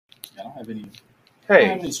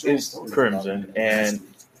Hey, it's Crimson, and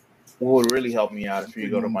what would really help me out if you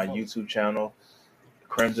go to my YouTube channel,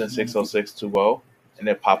 Crimson60620, and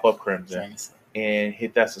then pop up Crimson and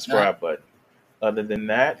hit that subscribe button. Other than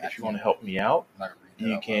that, if you want to help me out,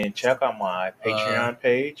 you can check out my Patreon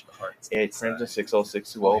page at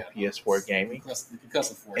Crimson60620 PS4 Gaming.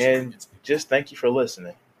 And just thank you for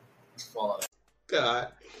listening. God.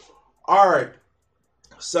 All right.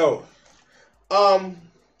 So,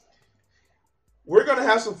 we're gonna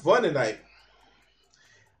have some fun tonight.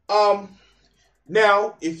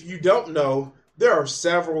 Now, if you don't know, there are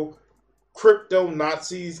several crypto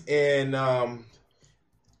Nazis and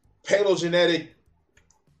paleogenetic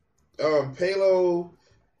paleo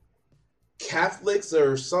Catholics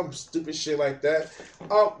or some stupid shit like that.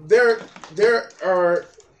 There are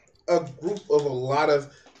a group of a lot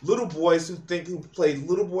of little boys who play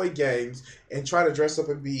little boy games and try to dress up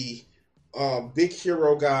and be big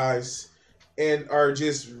hero guys, and are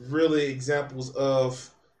just really examples of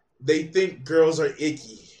they think girls are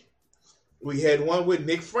icky. We had one with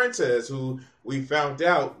Nick Fuentes, who we found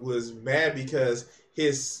out was mad because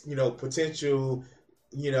his, potential,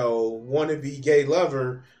 wannabe gay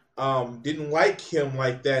lover didn't like him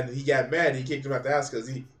like that, and he got mad. And he kicked him out the house because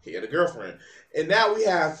he had a girlfriend. And now we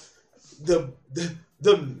have the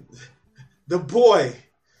boy,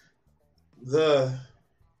 the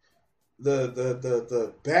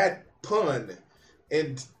bad pun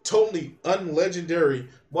and totally unlegendary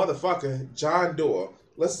motherfucker, John Doe.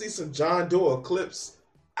 Let's see some John Doe clips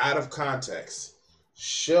out of context.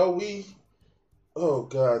 Shall we? Oh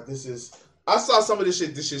God, I saw some of this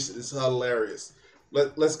shit. This shit is hilarious.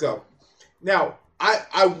 Let's go. Now,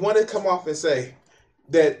 I want to come off and say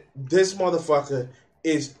that this motherfucker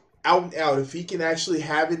is out and out. If he can actually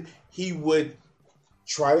have it, he would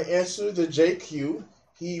try to answer the JQ.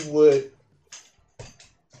 He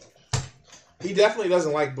definitely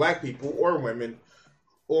doesn't like black people or women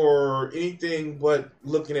or anything but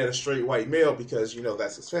looking at a straight white male because,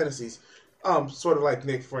 that's his fantasies. Sort of like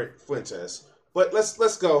Nick Fuentes. But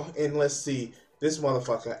let's go and let's see this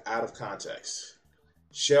motherfucker out of context.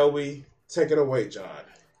 Shall we? Take it away, John.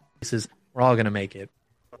 We're all going to make it.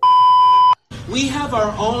 We have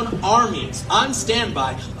our own armies on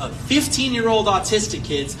standby of 15-year-old autistic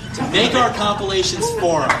kids to make our compilations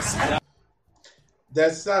for us.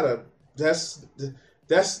 That's not a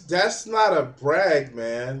brag,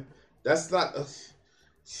 man. That's not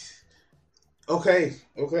okay.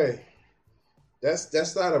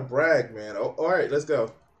 That's not a brag, man. Oh, all right, let's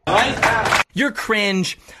go. You're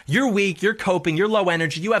cringe, you're weak, you're coping, you're low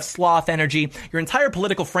energy, you have sloth energy. Your entire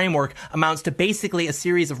political framework amounts to basically a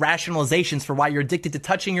series of rationalizations for why you're addicted to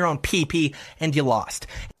touching your own pee-pee, and you lost.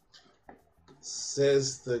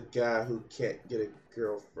 Says the guy who can't get a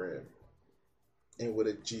girlfriend and with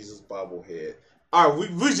a Jesus bobblehead. All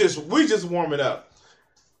right, we just warming up.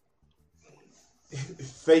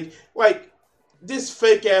 Fake, like this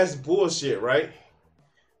fake ass bullshit, right?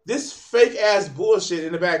 This fake ass bullshit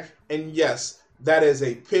in the back, and yes, that is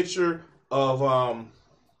a picture of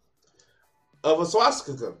a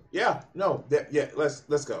swastika. Yeah, no,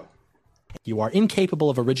 let's go. You are incapable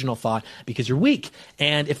of original thought because you're weak.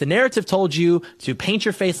 And if the narrative told you to paint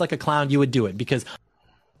your face like a clown, you would do it because.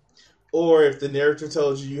 Or if the narrative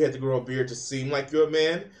told you had to grow a beard to seem like you're a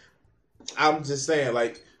man, I'm just saying,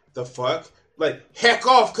 like, the fuck? Like, heck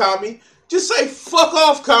off, commie. Just say fuck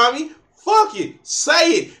off, commie. Fuck it.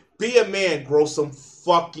 Say it. Be a man. Grow some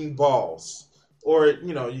fucking balls. Or,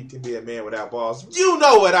 you can be a man without balls. You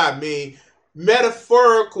know what I mean.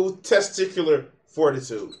 Metaphorical testicular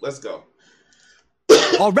fortitude. Let's go.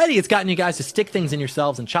 Already it's gotten you guys to stick things in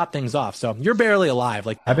yourselves and chop things off. So you're barely alive.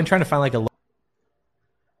 Like, I've been trying to find like a...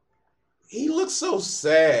 He looks so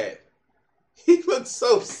sad. He looks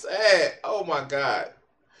so sad. Oh my God.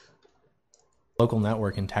 Local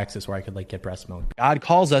network in Texas where I could get breast milk. God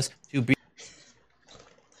calls us to be.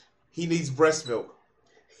 He needs breast milk.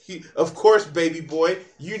 Of course, baby boy,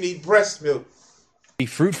 you need breast milk. Be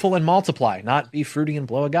fruitful and multiply, not be fruity and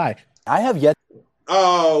blow a guy. I have yet.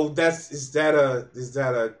 Oh, is that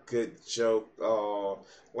a good joke? Oh,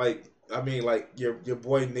 your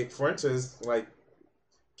boy Nick Fuentes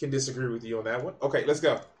can disagree with you on that one. Okay, let's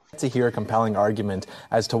go. To hear a compelling argument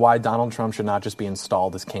as to why Donald Trump should not just be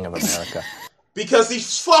installed as King of America. Because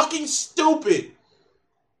he's fucking stupid.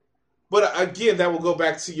 But again, that will go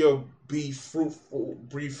back to your be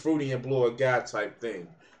fruity and blow a guy type thing.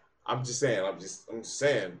 I'm just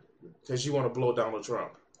saying, because you want to blow Donald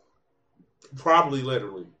Trump. Probably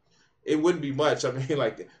literally. It wouldn't be much. I mean,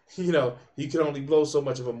 you can only blow so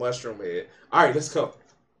much of a mushroom head. All right, let's go.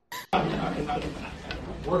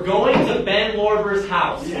 We're going to Ben Lorber's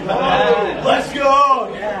house. Yeah. Let's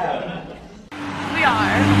go! Yeah. We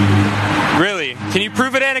are. Really? Can you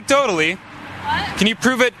prove it anecdotally? What? Can you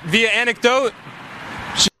prove it via anecdote?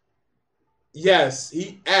 Yes,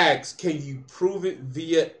 he asks, can you prove it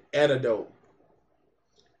via anecdote?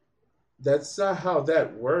 That's not how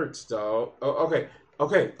that works, dog. Oh, okay.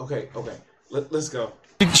 Let's go.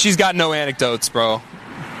 She's got no anecdotes, bro.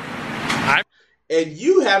 And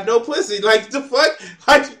you have no pussy. Like, the fuck?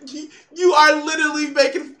 Like, you are literally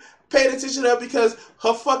paying attention to her because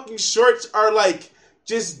her fucking shorts are, like,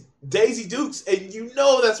 just Daisy Dukes, and you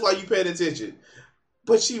know that's why you paying attention.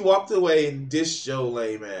 But she walked away and dished your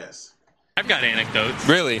lame ass. I've got anecdotes.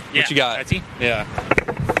 Really? Yeah. What you got? Betsy? Yeah.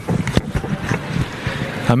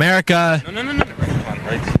 America. No. Come on,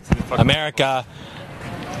 right? America.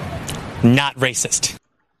 Not racist.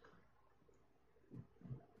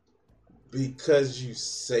 Because you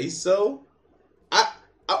say so?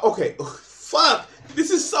 Okay. Fuck. This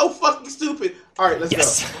is so fucking stupid. All right, let's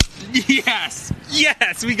go. Yes,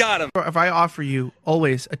 we got him. If I offer you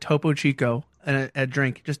always a Topo Chico and a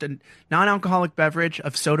drink, just a non-alcoholic beverage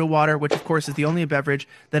of soda water, which of course is the only beverage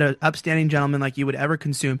that an upstanding gentleman like you would ever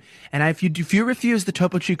consume, and if you refuse the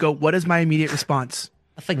Topo Chico, what is my immediate response?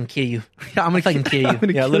 I'll fucking kill you. I'm gonna fucking kill you. I'm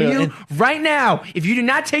gonna kill you right now. If you do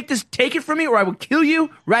not take it from me, or I will kill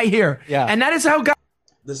you right here. Yeah. And that is how God.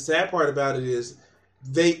 The sad part about it is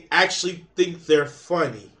they actually think they're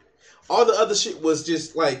funny. All the other shit was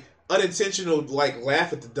just like unintentional, like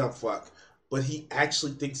laugh at the dumb fuck. But he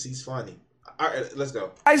actually thinks he's funny. All right, let's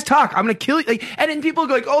go. Guys talk. I'm gonna kill you. Like, and then people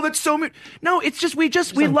go like, "Oh, that's so." No, it's just we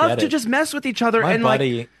love to just mess with each other. My and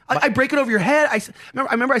buddy, like, I break it over your head. I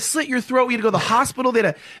remember I slit your throat. We had to go to the hospital.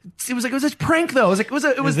 It was a prank though. It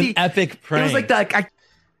was an epic prank. It was like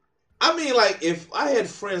I mean, like, if I had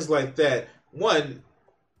friends like that,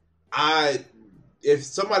 if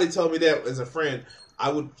somebody told me that as a friend,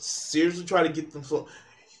 I would seriously try to get them.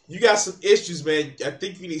 You got some issues, man. I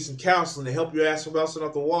think you need some counseling to help your ass from bouncing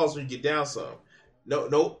off the walls when you get down some.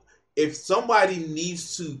 No. If somebody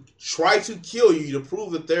needs to try to kill you to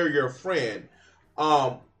prove that they're your friend,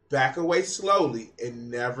 back away slowly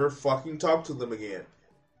and never fucking talk to them again.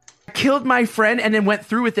 Killed my friend and then went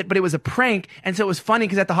through with it, but it was a prank, and so it was funny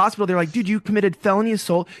because at the hospital they're like, "Dude, you committed felony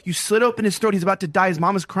assault. You slit open his throat. He's about to die. His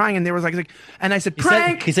mom is crying." And they were like, and I said,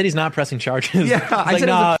 "Prank." He said he's not pressing charges. Yeah, I said,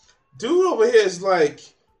 nah. Dude over here is like,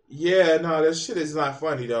 yeah, no, that shit is not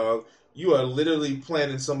funny, dog. You are literally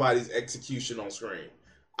planning somebody's execution on screen.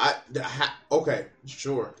 Okay,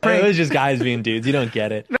 sure. It was just guys being dudes. You don't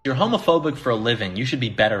get it. You're homophobic for a living. You should be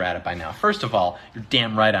better at it by now. First of all, you're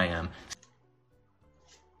damn right I am.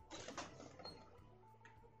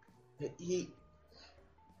 He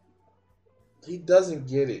doesn't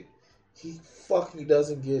get it. He fucking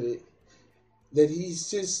doesn't get it. That he's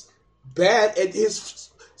just bad at his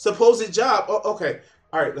supposed job. Oh, okay.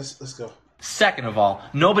 All right, let's go. Second of all,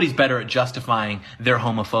 nobody's better at justifying their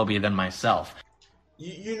homophobia than myself.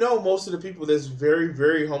 You know, most of the people that's very,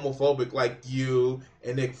 very homophobic, like you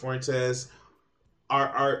and Nick Fuentes,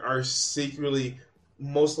 are secretly,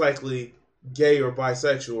 most likely, gay or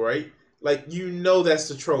bisexual, right? Like, you know that's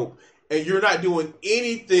the trope. And you're not doing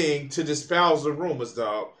anything to dispel the rumors,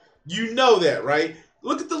 dog. You know that, right?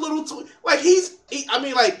 Look at the little twink. Like, he's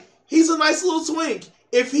a nice little twink.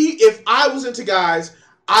 If I was into guys,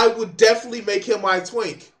 I would definitely make him my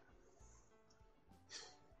twink.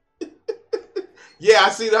 Yeah, I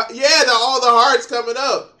see that. Yeah, all the hearts coming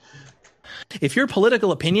up. If your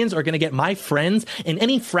political opinions are going to get my friends and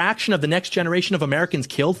any fraction of the next generation of Americans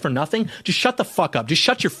killed for nothing, just shut the fuck up. Just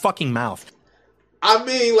shut your fucking mouth. I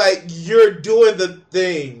mean, like, you're doing the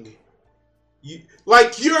thing. You're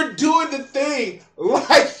doing the thing.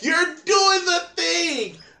 Like, you're doing the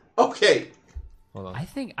thing. Okay. I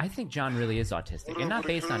think John really is autistic, and not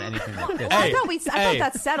based on anything like this. I thought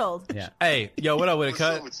that's settled. Yeah. Hey, yo, what up with it,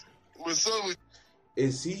 cut? What's up with?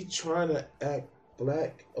 Is he trying to act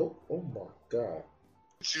black? Oh my god.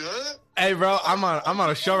 You heard? Hey, bro, I'm on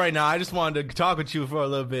a show right now. I just wanted to talk with you for a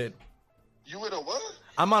little bit. You in a what?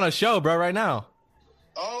 I'm on a show, bro, right now.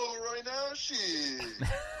 Oh, right now, shit.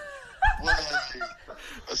 Wait,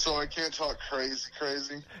 so I can't talk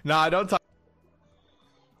crazy? Nah, don't talk.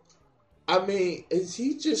 I mean, is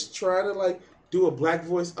he just trying to like do a black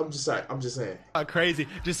voice? I'm just saying. Crazy.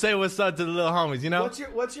 Just say what's up to the little homies, you know?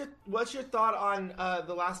 What's your thought on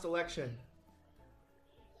the last election?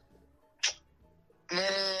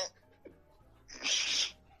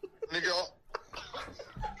 Nigga.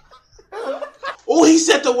 Oh, he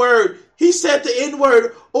said the word. He said the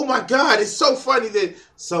N-word. Oh my god, it's so funny that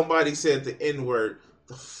somebody said the N-word.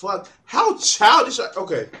 The fuck? How childish are...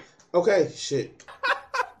 Okay, shit.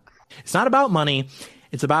 It's not about money.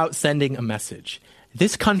 It's about sending a message.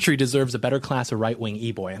 This country deserves a better class of right-wing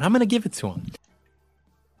e-boy, and I'm going to give it to him.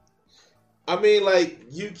 I mean, like,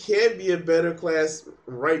 you can be a better class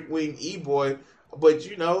right-wing e-boy, but,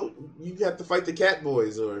 you know, you have to fight the cat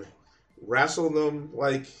boys or wrestle them,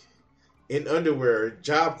 like, in underwear,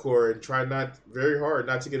 Job Corps, and try very hard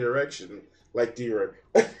not to get an erection, like D-Ray.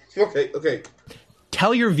 Okay.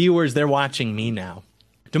 Tell your viewers they're watching me now.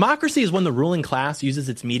 Democracy is when the ruling class uses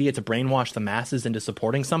its media to brainwash the masses into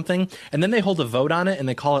supporting something, and then they hold a vote on it and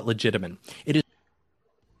they call it legitimate. It is.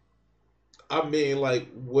 I mean, like,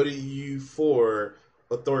 what are you for?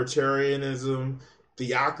 Authoritarianism,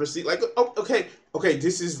 theocracy? Like, okay,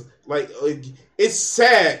 this is, like, it's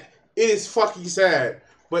sad. It is fucking sad.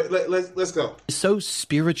 But let's go. So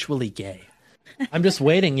spiritually gay. I'm just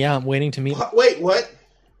waiting. Yeah, I'm waiting to meet. Wait, what?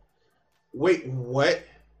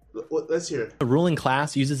 Let's hear it. The ruling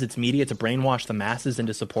class uses its media to brainwash the masses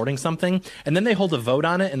into supporting something, and then they hold a vote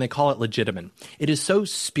on it and they call it legitimate. It is so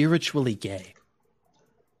spiritually gay.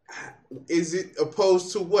 Is it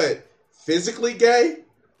opposed to what? Physically gay?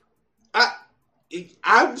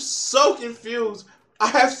 I'm so confused. I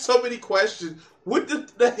have so many questions. What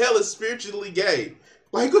the hell is spiritually gay?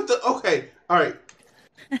 Like, what the... Okay, all right.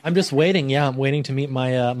 I'm just waiting. Yeah, I'm waiting to meet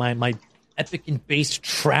my my epic and based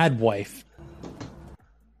trad wife.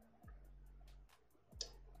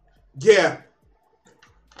 Yeah.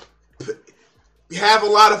 Have a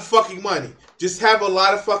lot of fucking money. Just have a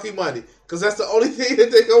lot of fucking money. Because that's the only thing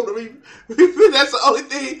that they're going to be... That's the only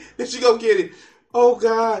thing that you're going to get it. Oh,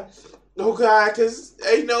 God. Because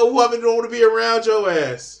ain't no woman don't want to be around your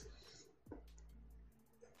ass.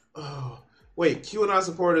 Oh. Wait, QAnon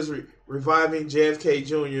supporters reviving JFK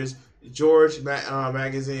Jr.'s George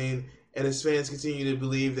magazine, and his fans continue to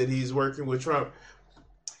believe that he's working with Trump.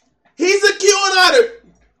 He's a QAnoner!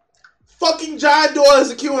 Fucking John Doyle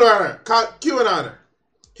is a QAnoner.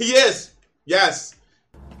 He is. Yes.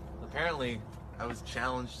 Apparently, I was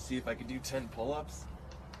challenged to see if I could do 10 pull-ups,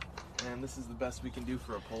 and this is the best we can do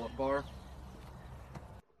for a pull-up bar.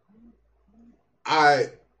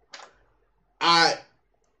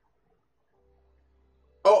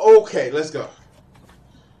 Oh, okay, let's go.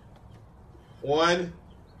 1,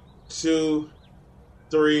 2,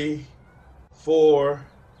 3, 4,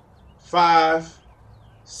 5,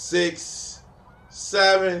 6,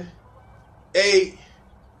 7, 8,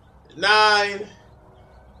 9,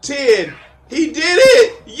 10. He did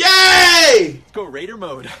it! Yay! Let's go Raider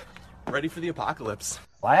mode. Ready for the apocalypse.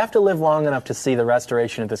 I have to live long enough to see the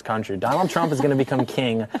restoration of this country. Donald Trump is going to become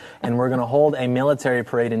king, and we're going to hold a military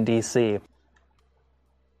parade in D.C.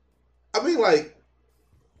 I mean, like,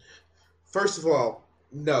 first of all,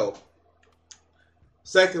 no.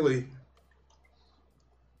 Secondly,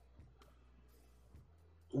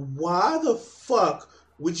 why the fuck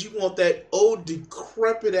would you want that old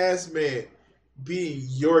decrepit ass man being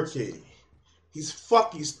your king? He's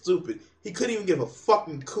fucking stupid. He couldn't even give a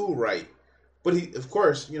fucking coup right. But he, of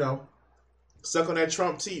course, you know, suck on that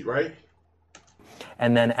Trump teat, right?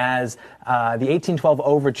 And then as the 1812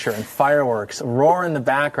 overture and fireworks roar in the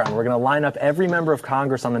background, we're going to line up every member of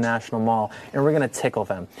Congress on the National Mall, and we're going to tickle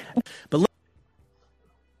them. But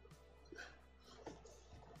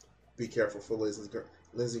be careful for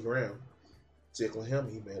Lindsey Graham. Tickle him,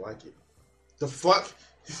 he may like it. The fuck?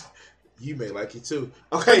 You may like it too.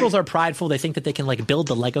 Okay. Liberals are prideful. They think that they can like build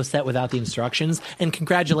the Lego set without the instructions. And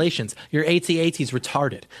congratulations, your AT-AT's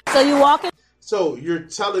retarded. So you walk in. So you're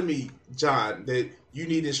telling me, John, that you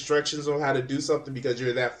need instructions on how to do something because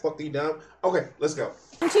you're that fucking dumb? Okay, let's go.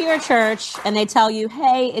 To your church and they tell you,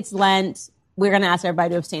 hey, it's Lent. We're going to ask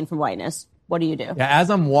everybody to abstain from whiteness. What do you do? Yeah,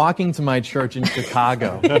 as I'm walking to my church in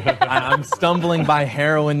Chicago, I'm stumbling by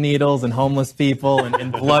heroin needles and homeless people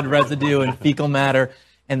and blood residue and fecal matter.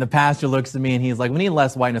 And the pastor looks at me and he's like, we need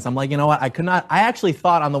less whiteness. I'm like, you know what? I actually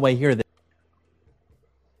thought on the way here that.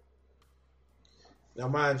 Now,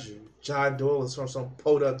 mind you, John Doyle is from some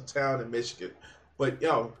podunk town in Michigan. But,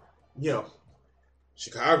 you know,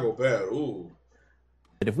 Chicago bad. Ooh.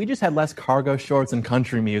 If we just had less cargo shorts and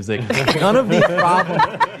country music, none of these problems.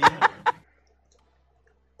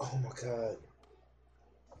 Oh, my God.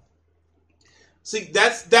 See,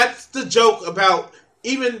 that's the joke about...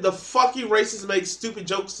 Even the fucking racists make stupid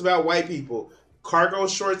jokes about white people. Cargo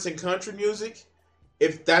shorts and country music.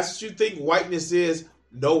 If that's what you think whiteness is,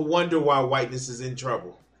 no wonder why whiteness is in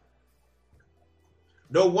trouble.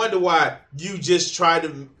 No wonder why you just try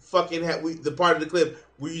to fucking have the part of the clip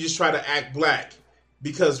where you just try to act black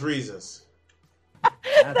because reasons.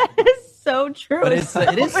 That is so true. But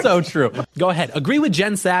it is so true. Go ahead. Agree with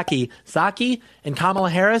Jen Psaki and Kamala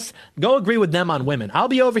Harris. Go agree with them on women. I'll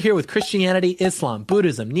be over here with Christianity, Islam,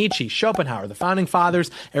 Buddhism, Nietzsche, Schopenhauer, the founding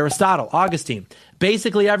fathers, Aristotle, Augustine.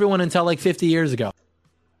 Basically everyone until like 50 years ago.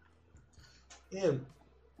 And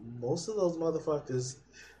most of those motherfuckers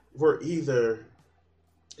were either,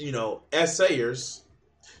 essayers.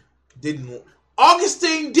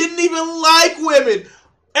 Augustine didn't even like women.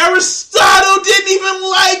 Aristotle didn't even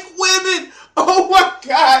like women. Oh my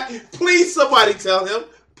God. Please somebody tell him.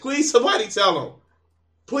 Please somebody tell him.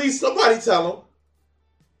 Please somebody tell him.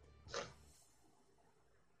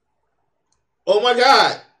 Oh my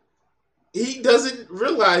God. He doesn't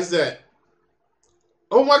realize that.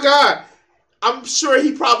 Oh my God. I'm sure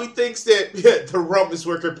he probably thinks that the Romans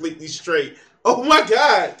were completely straight. Oh my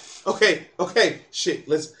God. Okay. Shit.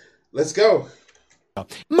 Let's go.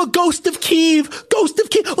 Ghost of Kiev, Ghost of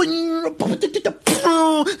Kiev,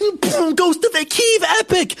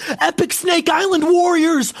 epic Snake Island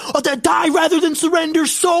warriors that die rather than surrender,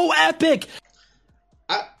 so epic.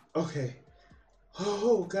 Okay.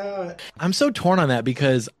 Oh God. I'm so torn on that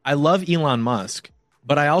because I love Elon Musk,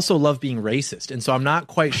 but I also love being racist, and so I'm not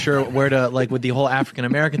quite sure where to with the whole African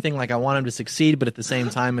American thing. Like I want him to succeed, but at the same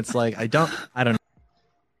time, it's like I don't know.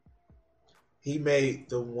 He made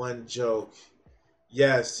the one joke.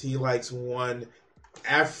 Yes, he likes one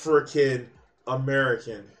African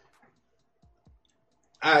American.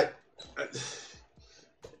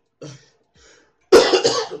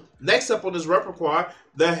 Next up on this repertoire,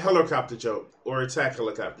 the helicopter joke or attack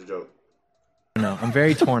helicopter joke. No, I'm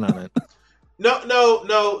very torn on it. No.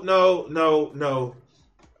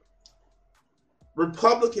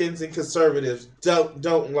 Republicans and conservatives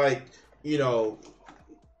don't like,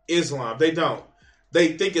 Islam. They don't.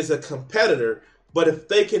 They think it's a competitor. But if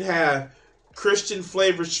they can have Christian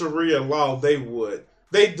flavored Sharia law, they would.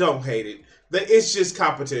 They don't hate it. It's just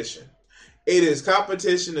competition. It is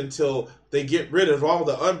competition until they get rid of all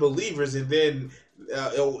the unbelievers, and then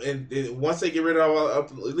once they get rid of all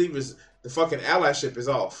the unbelievers, the fucking allyship is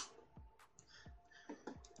off.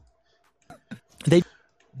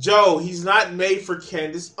 Joe, he's not made for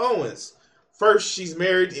Candace Owens. First, she's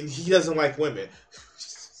married, and he doesn't like women.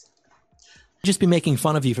 Just be making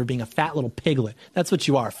fun of you for being a fat little piglet. That's what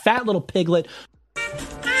you are, fat little piglet.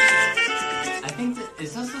 I think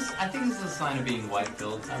this is a sign of being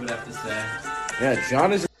white-filled, I would have to say. Yeah,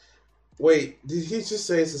 John is... Wait, did he just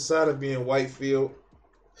say it's a sign of being white-filled?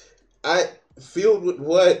 Filled with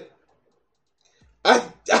what? I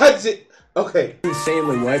did... Okay.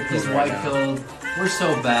 Insanely white-filled. He's white-filled. We're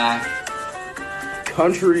so back.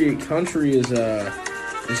 Country is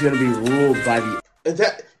going to be ruled by the...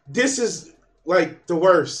 This is... like the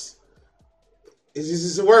worst. This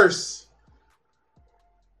is the worst.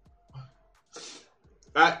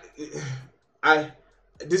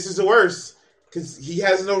 This is the worst because he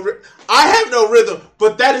has no. I have no rhythm,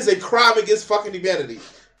 but that is a crime against fucking humanity.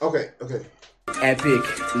 Okay. Epic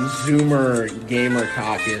Zoomer gamer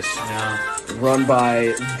caucus, run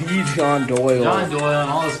by the John Doyle. John Doyle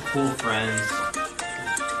and all his cool friends.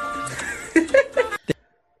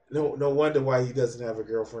 No wonder why he doesn't have a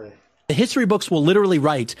girlfriend. The history books will literally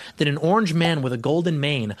write that an orange man with a golden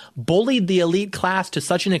mane bullied the elite class to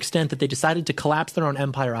such an extent that they decided to collapse their own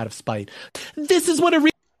empire out of spite. This is what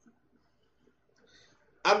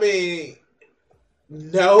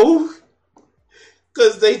no.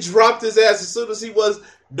 Because they dropped his ass as soon as he was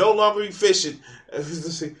no longer efficient. All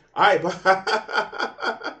right,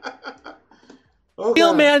 oh,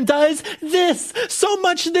 real man does this. So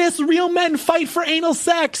much this. Real men fight for anal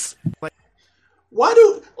sex. Why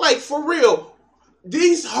do, for real,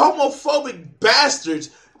 these homophobic bastards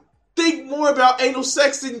think more about anal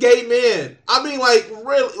sex than gay men? Really?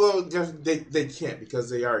 Well, they can't because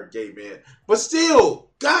they are gay men. But still,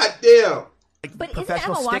 goddamn. But isn't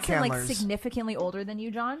Emma Watson significantly older than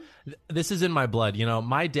you, John? This is in my blood.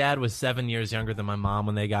 My dad was 7 years younger than my mom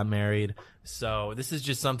when they got married. So this is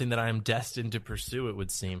just something that I am destined to pursue, it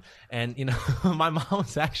would seem. And, my mom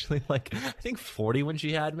was actually I think 40 when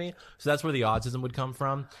she had me. So that's where the autism would come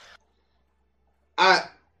from. That's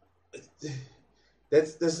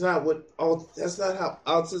not how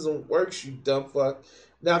autism works, you dumb fuck.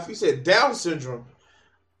 Now, if you said Down syndrome,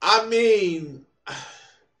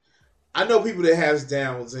 I know people that has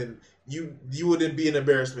Downs, and you wouldn't be an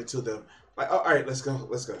embarrassment to them. All right, let's go.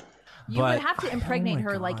 You would have to impregnate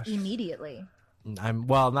her immediately.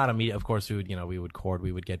 Not immediate. Of course, we would court.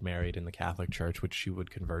 We would get married in the Catholic Church, which she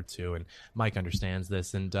would convert to. And Mike understands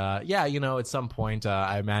this. And at some point,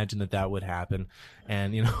 I imagine that would happen.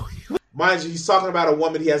 And mind you, he's talking about a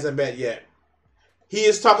woman he hasn't met yet. He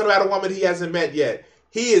is talking about a woman he hasn't met yet.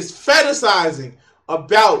 He is fantasizing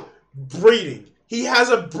about breeding. He has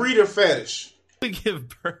a breeder fetish. To give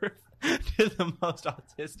birth to the most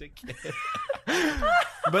autistic kid.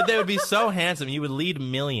 But they would be so handsome. You would lead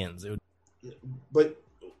millions. But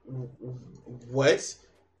what?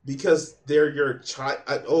 Because they're your child?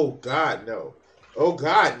 Oh, God, no. Oh,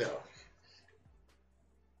 God, no.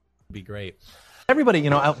 Be great. Everybody,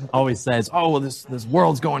 always says, "Oh, well, this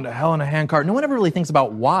world's going to hell in a handcart." No one ever really thinks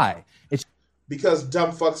about why. It's because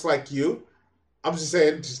dumb fucks like you. I'm just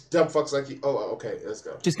saying, just dumb fucks like you. Oh, okay, let's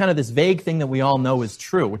go. Just kind of this vague thing that we all know is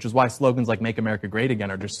true, which is why slogans like "Make America Great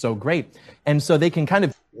Again" are just so great. And so they can kind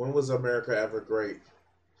of. When was America ever great?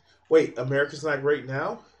 Wait, America's not great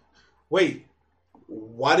now? Wait,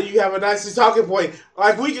 why do you have a nicely talking point?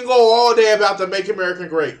 Like, we can go all day about the Make America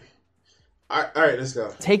Great. All right, let's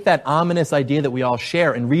go. Take that ominous idea that we all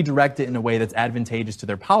share and redirect it in a way that's advantageous to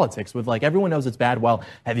their politics with like, everyone knows it's bad. Well,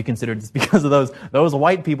 have you considered it's because of those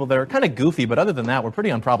white people that are kind of goofy, but other than that, we're pretty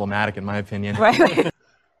unproblematic in my opinion. Right.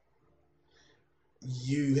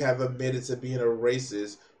 You have admitted to being a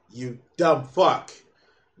racist, you dumb fuck.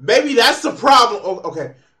 Maybe that's the problem. Oh,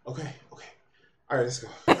 okay. All right, let's go.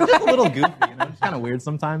 It's a little goofy, It's kind of weird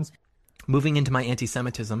sometimes. Moving into my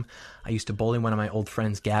anti-Semitism, I used to bully one of my old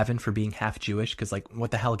friends, Gavin, for being half Jewish. Because, like,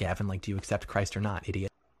 what the hell, Gavin? Like, do you accept Christ or not,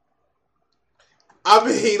 idiot? I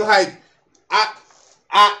mean, like,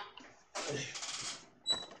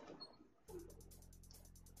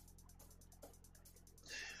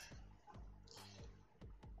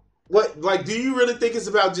 What, like, do you really think it's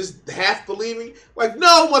about just half believing? Like,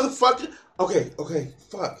 no, motherfucker. Okay,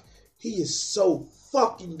 fuck. He is so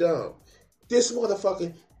fucking dumb. This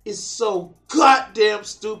motherfucker is so goddamn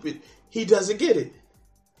stupid. He doesn't get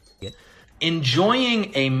it.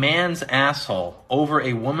 Enjoying a man's asshole over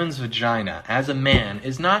a woman's vagina as a man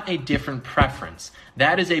is not a different preference.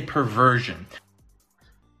 That is a perversion.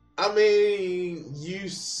 I mean, you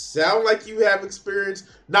sound like you have experience,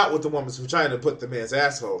 not with the woman's vagina, but the man's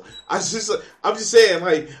asshole. I'm just saying,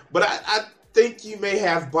 like, but I think you may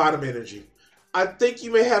have bottom energy. I think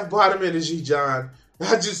you may have bottom energy, John.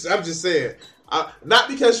 I'm just saying. Not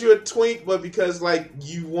because you're a twink, but because, like,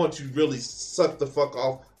 you want to really suck the fuck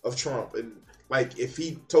off of Trump. And, like, if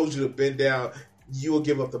he told you to bend down, you will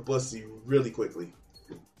give up the pussy really quickly.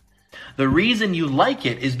 The reason you like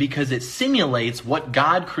it is because it simulates what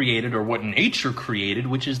God created or what nature created,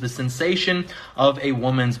 which is the sensation of a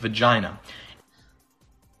woman's vagina.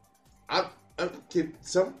 Can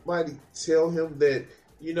somebody tell him that,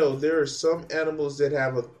 there are some animals that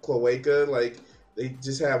have a cloaca, like, they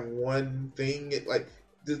just have one thing. Like,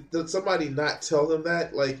 did somebody not tell them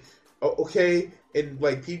that? Like, okay, and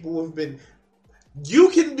like people have been. You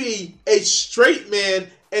can be a straight man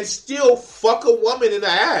and still fuck a woman in the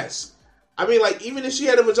ass. I mean, like, even if she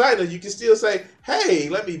had a vagina, you can still say, "Hey,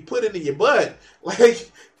 let me put it in your butt."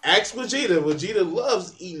 Like, ask Vegeta. Vegeta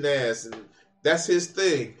loves eating ass, and that's his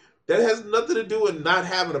thing. That has nothing to do with not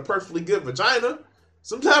having a perfectly good vagina.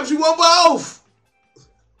 Sometimes you want both.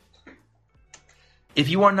 If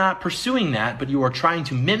you are not pursuing that, but you are trying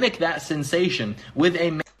to mimic that sensation with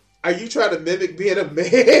a man. Are you trying to mimic being a man?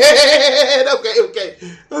 Okay.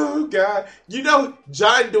 Oh, God.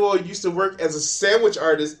 John Doyle used to work as a sandwich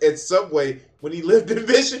artist at Subway when he lived in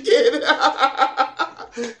Michigan.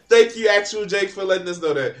 Thank you, Actual Jake, for letting us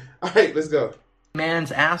know that. All right, let's go.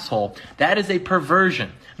 Man's asshole. That is a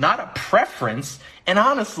perversion, not a preference. And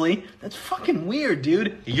honestly, that's fucking weird,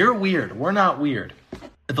 dude. You're weird. We're not weird.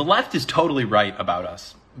 The left is totally right about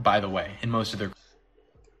us, by the way, in most of their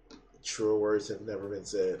true words have never been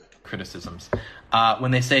said. Criticisms.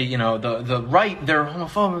 When they say, the right, they're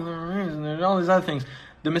homophobic, they're racist, and all these other things.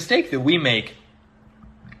 The mistake that we make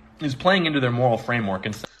is playing into their moral framework.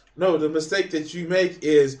 No, the mistake that you make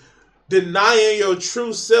is denying your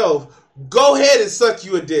true self. Go ahead and suck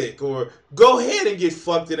you a dick, or go ahead and get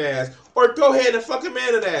fucked in the ass, or go ahead and fuck a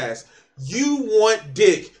man in the ass. You want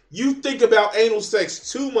dick. You think about anal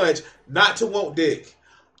sex too much not to want dick.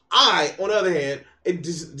 I, on the other hand,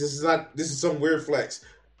 this is some weird flex.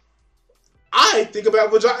 I think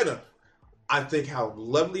about vagina. I think how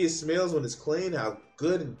lovely it smells when it's clean, how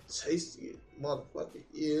good and tasty it motherfucker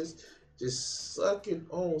is. Just sucking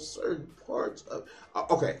on certain parts of.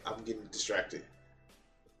 Okay, I'm getting distracted.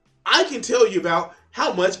 I can tell you about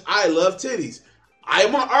how much I love titties. I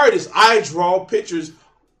am an artist. I draw pictures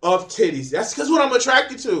of titties. That's because what I'm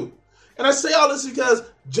attracted to. And I say all this because,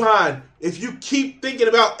 John, if you keep thinking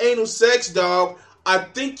about anal sex, dog, I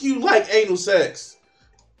think you like anal sex.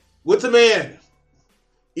 With a man.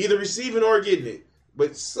 Either receiving or getting it.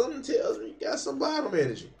 But something tells me you got some bottom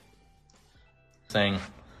energy. Saying,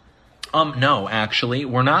 No, actually,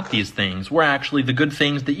 we're not these things. We're actually the good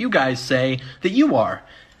things that you guys say that you are.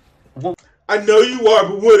 Well, I know you are,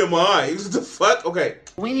 but what am I? What the fuck? Okay.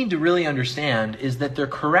 What we need to really understand is that they're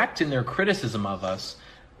correct in their criticism of us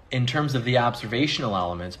in terms of the observational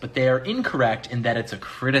elements, but they are incorrect in that it's a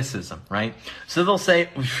criticism, right? So they'll say,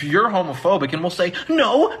 you're homophobic, and we'll say,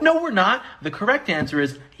 no, we're not. The correct answer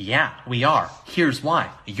is, yeah, we are. Here's why.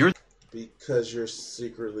 Because you're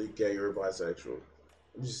secretly gay or bisexual.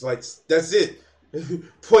 I'm just like, that's it.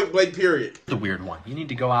 Point blank, period. The weird one. You need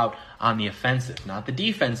to go out on the offensive, not the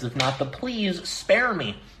defensive, not the please spare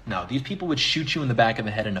me. No, these people would shoot you in the back of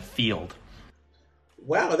the head in a field.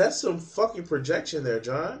 Wow, that's some fucking projection there,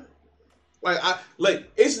 John.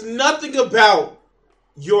 It's nothing about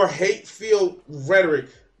your hate-filled rhetoric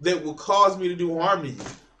that will cause me to do harm to you.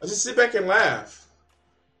 I just sit back and laugh.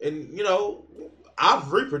 And,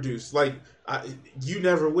 I've reproduced. You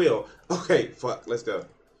never will. Okay, fuck, let's go.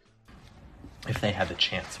 If they had the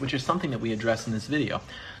chance, which is something that we address in this video.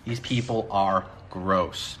 These people are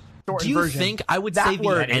gross. Do you think I would say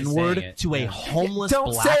the N-word to a homeless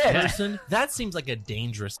black person? That seems like a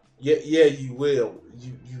dangerous... Yeah, you will.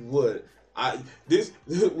 You would. What did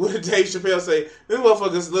Dave Chappelle say? This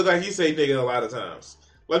motherfucker look like he say nigga a lot of times.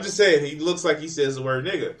 I'm just saying, he looks like he says the word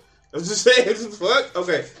nigga. I'm just saying, fuck.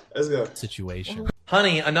 Okay, let's go. Situation.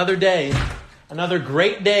 Honey, another day. Another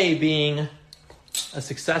great day being a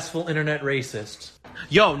successful internet racist.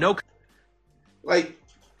 Yo, no...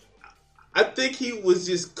 I think he was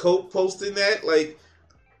just posting that,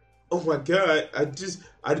 oh my god,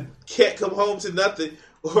 I can't come home to nothing.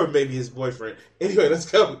 Or maybe his boyfriend. Anyway, let's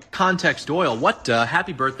go. Context Oil. What?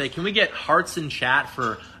 Happy birthday. Can we get hearts in chat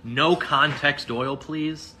for No Context Oil,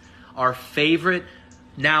 please? Our favorite,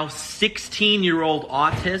 now 16-year-old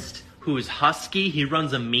autist who is husky. He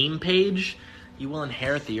runs a meme page. You will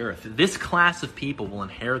inherit the earth. This class of people will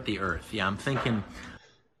inherit the earth. Yeah, I'm thinking...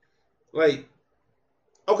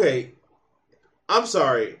 Okay, I'm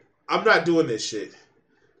sorry. I'm not doing this shit.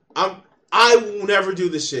 I will never do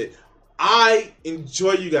this shit. I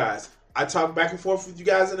enjoy you guys. I talk back and forth with you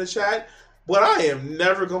guys in the chat, but I am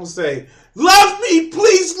never going to say, love me,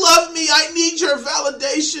 please love me. I need your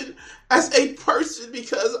validation as a person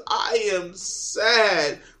because I am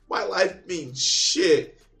sad. My life means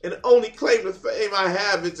shit. And the only claim to fame I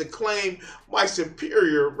have is to claim my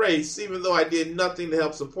superior race, even though I did nothing to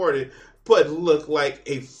help support it, but look like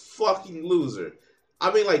a fucking loser.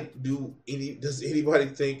 I mean, does anybody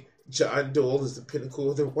think John Doyle is the pinnacle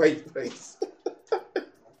of the white race?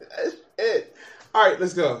 That's it. All right,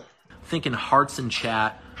 let's go. Thinking hearts in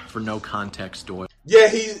chat for No Context Doyle. Yeah,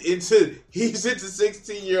 he's into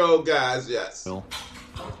 16-year-old guys. Yes.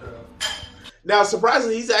 Now,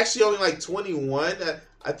 surprisingly, he's actually only 21.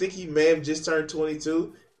 I think he may have just turned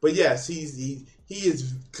 22. But yes, he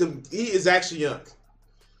is actually young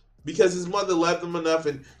because his mother loved him enough,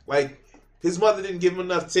 and his mother didn't give him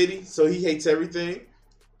enough titty, so he hates everything,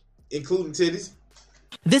 including titties.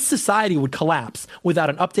 This society would collapse without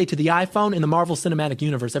an update to the iPhone in the Marvel Cinematic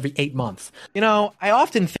Universe every 8 months. I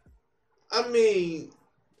often think... I mean,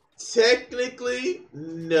 technically,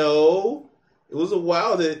 no. It was a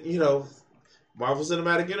while that, Marvel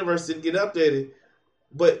Cinematic Universe didn't get updated.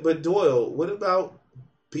 But Doyle, what about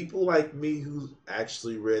people like me who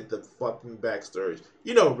actually read the fucking backstories?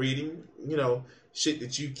 Reading, shit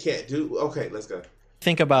that you can't do. Okay, let's go.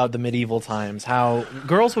 Think about the medieval times, how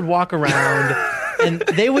girls would walk around and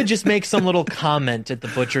they would just make some little comment at the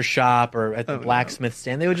butcher shop or at the blacksmith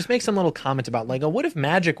stand. They would just make some little comment about what if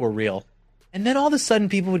magic were real? And then all of a sudden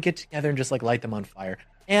people would get together and just light them on fire.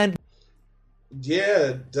 And yeah,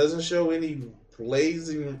 it doesn't show any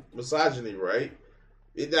blazing misogyny, right?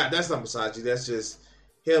 That's not misogyny. That's just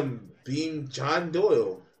him being John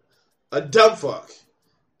Doyle. A dumb fuck.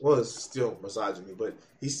 Well, it's still misogyny, but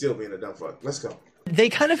he's still being a dumb fuck. Let's go. They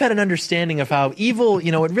kind of had an understanding of how evil,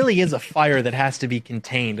 it really is a fire that has to be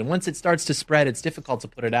contained. And once it starts to spread, it's difficult to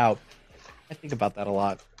put it out. I think about that a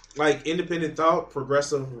lot. Independent thought,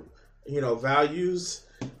 progressive, values,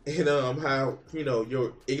 and how,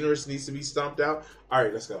 your ignorance needs to be stomped out. All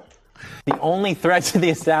right, let's go. The only threat to the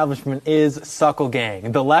establishment is Suckle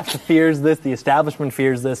Gang. The left fears this. The establishment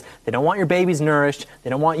fears this. They don't want your babies nourished. They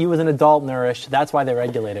don't want you as an adult nourished. That's why they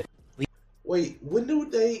regulate it. Wait, when do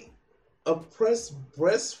they oppress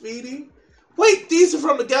breastfeeding? Wait, these are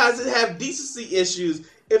from the guys that have decency issues.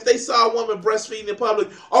 If they saw a woman breastfeeding in public,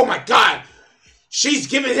 oh my God, she's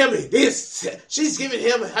giving him this. She's giving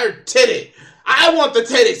him her titty. I want the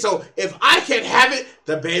titty. So if I can't have it,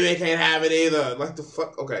 the baby can't have it either. The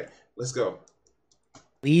fuck? Okay. Let's go.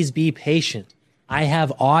 Please be patient. I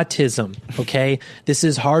have autism, okay? This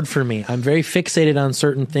is hard for me. I'm very fixated on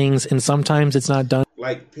certain things, and sometimes it's not done.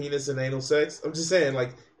 Like penis and anal sex? I'm just saying,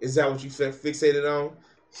 like, is that what you fixated on?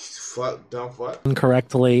 Fuck, dumb fuck.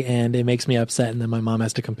 Correctly, and it makes me upset, and then my mom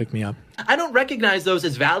has to come pick me up. I don't recognize those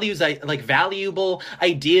as valuable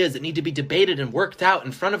ideas that need to be debated and worked out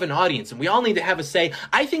in front of an audience, and we all need to have a say.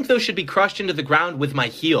 I think those should be crushed into the ground with my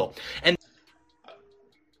heel. And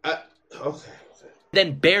okay.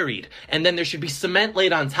 Then buried, and then there should be cement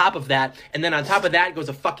laid on top of that, and then on top of that goes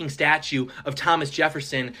a fucking statue of Thomas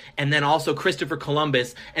Jefferson, and then also Christopher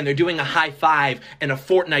Columbus, and they're doing a high five and a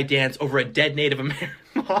Fortnite dance over a dead Native American.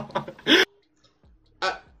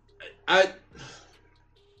 I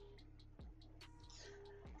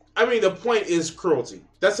mean, the point is cruelty.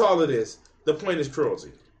 That's all it is. The point is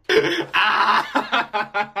cruelty.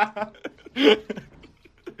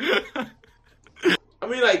 I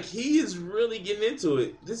mean, like, he is really getting into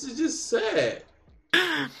it. This is just sad.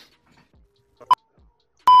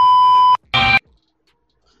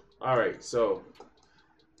 Alright, so,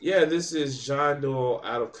 yeah, this is John Doe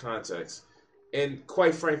out of context. And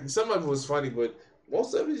quite frankly, some of it was funny, but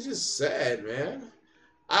most of it is just sad, man.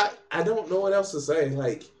 I don't know what else to say.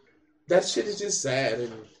 Like, that shit is just sad.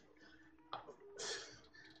 And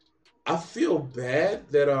I feel bad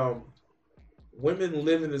that, women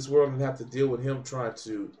live in this world and have to deal with him trying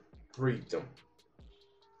to breed them.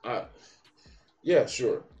 Yeah,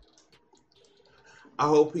 sure. I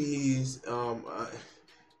hope he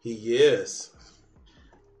is.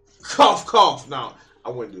 Cough, cough. No, I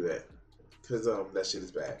wouldn't do that. Because that shit is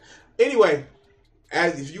bad. Anyway,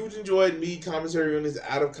 if you enjoyed me commentary on this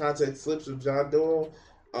out of context clips of John Doe,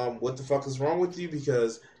 what the fuck is wrong with you?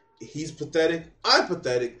 Because he's pathetic. I'm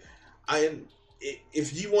pathetic.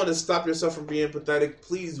 If you want to stop yourself from being pathetic,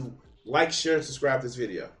 please like, share, and subscribe to this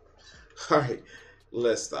video. All right,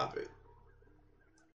 let's stop it.